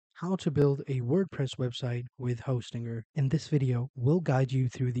how to build a WordPress website with Hostinger. In this video, we'll guide you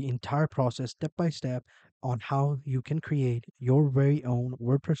through the entire process step by step on how you can create your very own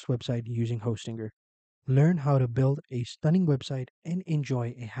WordPress website using Hostinger. Learn how to build a stunning website and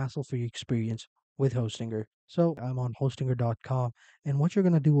enjoy a hassle-free experience with Hostinger. So I'm on hostinger.com, and what you're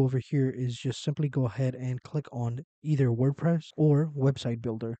going to do over here is just simply go ahead and click on either WordPress or website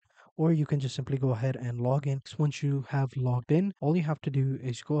builder. Or you can just simply go ahead and log in. Once you have logged in, all you have to do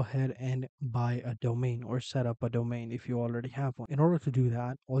is go ahead and buy a domain or set up a domain if you already have one. In order to do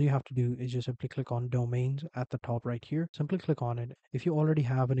that, all you have to do is just simply click on domains at the top right here. Simply click on it. If you already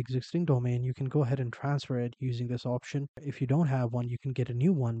have an existing domain, you can go ahead and transfer it using this option. If you don't have one, you can get a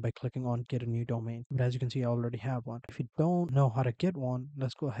new one by clicking on get a new domain. But as you can see, I already have one. If you don't know how to get one,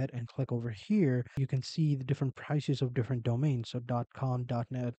 let's go ahead and click over here. You can see the different prices of different domains. So .com,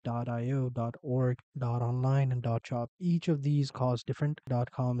 .net, .io, .org, .online, and .shop. Each of these cost different.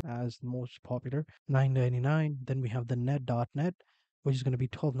 .com as the most popular, $9.99. Then we have the net.net, which is going to be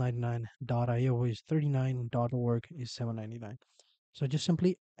 $12.99. .io is $39. .org is $7.99. So just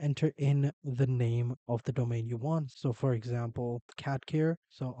simply enter in the name of the domain you want. So for example, cat care.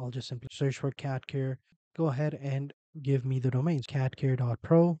 So I'll just simply search for cat care. Go ahead and give me the domains.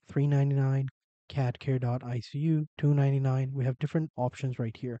 catcare.pro, $3.99. catcare.icu, $2.99. We have different options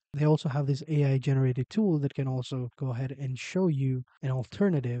right here. They also have this AI generated tool that can also go ahead and show you an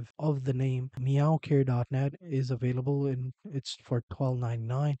alternative of the name. meowcare.net is available and it's for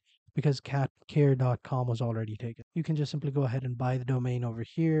 $12.99 because catcare.com was already taken. You can just simply go ahead and buy the domain over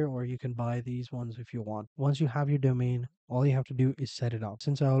here, or you can buy these ones if you want. Once you have your domain, all you have to do is set it up.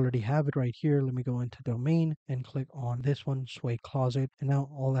 Since I already have it right here, let me go into domain and click on this one, Sway Closet. And now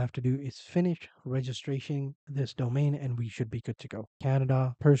all I have to do is finish registration this domain and we should be good to go.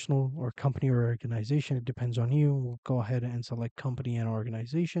 Canada, personal or company or organization, it depends on you. We'll go ahead and select company and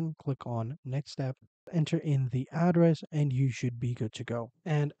organization, click on next step, enter in the address, and you should be good to go.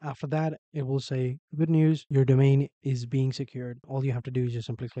 And after that, it will say, good news, your domain is being secured. All you have to do is just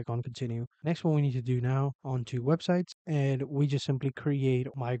simply click on continue. Next, what we need to do now onto websites, and we just simply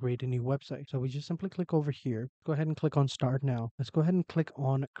migrate a new website. So we just simply click over here, go ahead and click on start now. Let's go ahead and click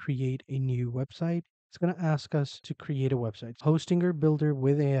on create a new website. It's going to ask us to create a website. Hostinger Builder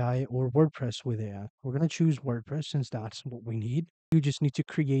with AI or WordPress with AI. We're going to choose WordPress since that's what we need. You just need to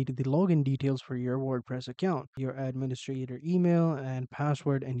create the login details for your WordPress account, your administrator email and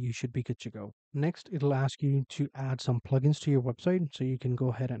password, and you should be good to go. Next, it'll ask you to add some plugins to your website, so you can go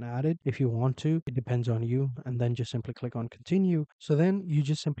ahead and add it if you want to. It depends on you, and then just simply click on continue. So then you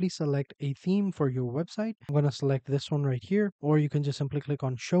just simply select a theme for your website. I'm going to select this one right here, or you can just simply click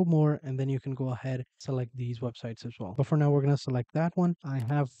on show more, and then you can go ahead and select these websites as well. But for now, we're going to select that one. I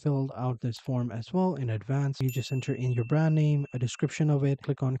have filled out this form as well in advance. You just enter in your brand name, a description of it,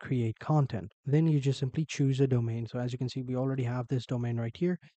 click on create content. Then you just simply choose a domain. So as you can see, we already have this domain right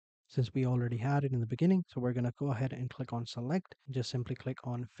here, since we already had it in the beginning. So we're going to go ahead and click on select, just simply click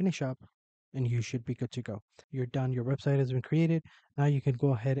on finish up, and you should be good to go. You're done. Your website has been created. Now you can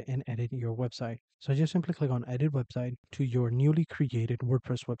go ahead and edit your website. So just simply click on edit website to your newly created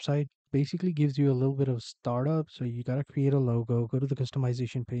WordPress website. Basically gives you a little bit of startup. So you got to create a logo, go to the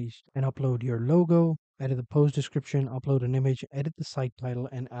customization page and upload your logo, edit the post description, upload an image, edit the site title,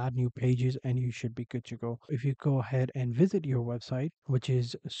 and add new pages, and you should be good to go. If you go ahead and visit your website, which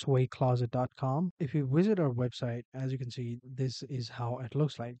is swaycloset.com, if you visit our website, as you can see, this is how it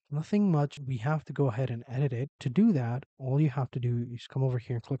looks like. Nothing much. We have to go ahead and edit it. To do that, all you have to do is come over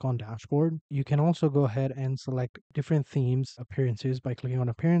here and click on dashboard. You can also go ahead and select different themes appearances by clicking on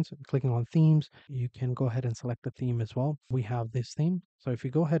appearance, clicking on themes. You can go ahead and select the theme as well. We have this theme. So if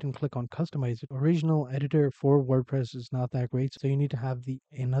you go ahead and click on customize it, original editor for WordPress is not that great. So you need to have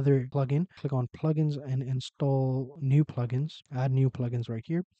another plugin. Click on plugins and install new plugins. Add new plugins right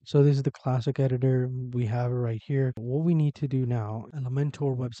here. So this is the classic editor. We have it right here. What we need to do now,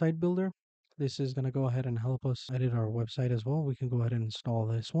 Elementor website builder. This is going to go ahead and help us edit our website as well. We can go ahead and install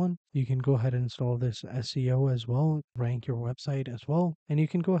this one. You can go ahead and install this SEO as well, rank your website as well. And you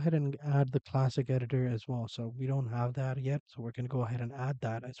can go ahead and add the classic editor as well. So we don't have that yet. So we're going to go ahead and add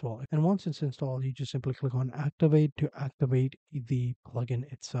that as well. And once it's installed, you just simply click on activate to activate the plugin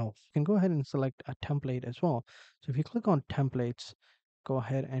itself. You can go ahead and select a template as well. So if you click on templates, go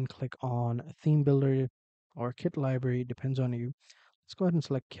ahead and click on theme builder or kit library, depends on you. Let's go ahead and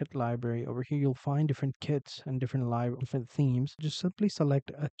select kit library. Over here, you'll find different kits and different themes. Just simply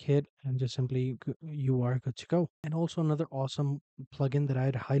select a kit and just simply you are good to go. And also another awesome plugin that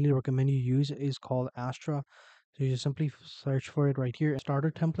I'd highly recommend you use is called Astra. So you just simply search for it right here.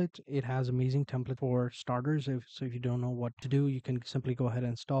 Starter template. It has amazing template for starters. If you don't know what to do, you can simply go ahead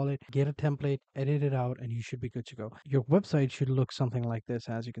and install it, get a template, edit it out, and you should be good to go. Your website should look something like this,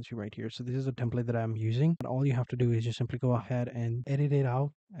 as you can see right here. So this is a template that I'm using. And all you have to do is just simply go ahead and edit it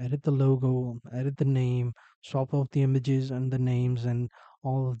out, edit the logo, edit the name, swap out the images and the names and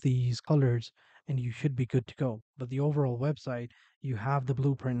all of these colors, and you should be good to go. But the overall website, you have the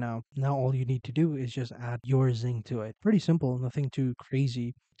blueprint now. Now all you need to do is just add your zing to it. Pretty simple, nothing too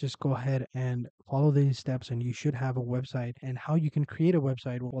crazy. Just go ahead and follow these steps and you should have a website. And how you can create a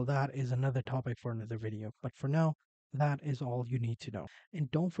website, well, that is another topic for another video. But for now, that is all you need to know. And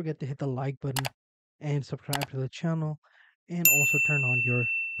don't forget to hit the like button and subscribe to the channel, and also turn on your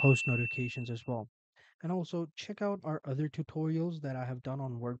post notifications as well. And also check out our other tutorials that I have done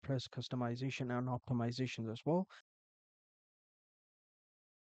on WordPress customization and optimizations as well.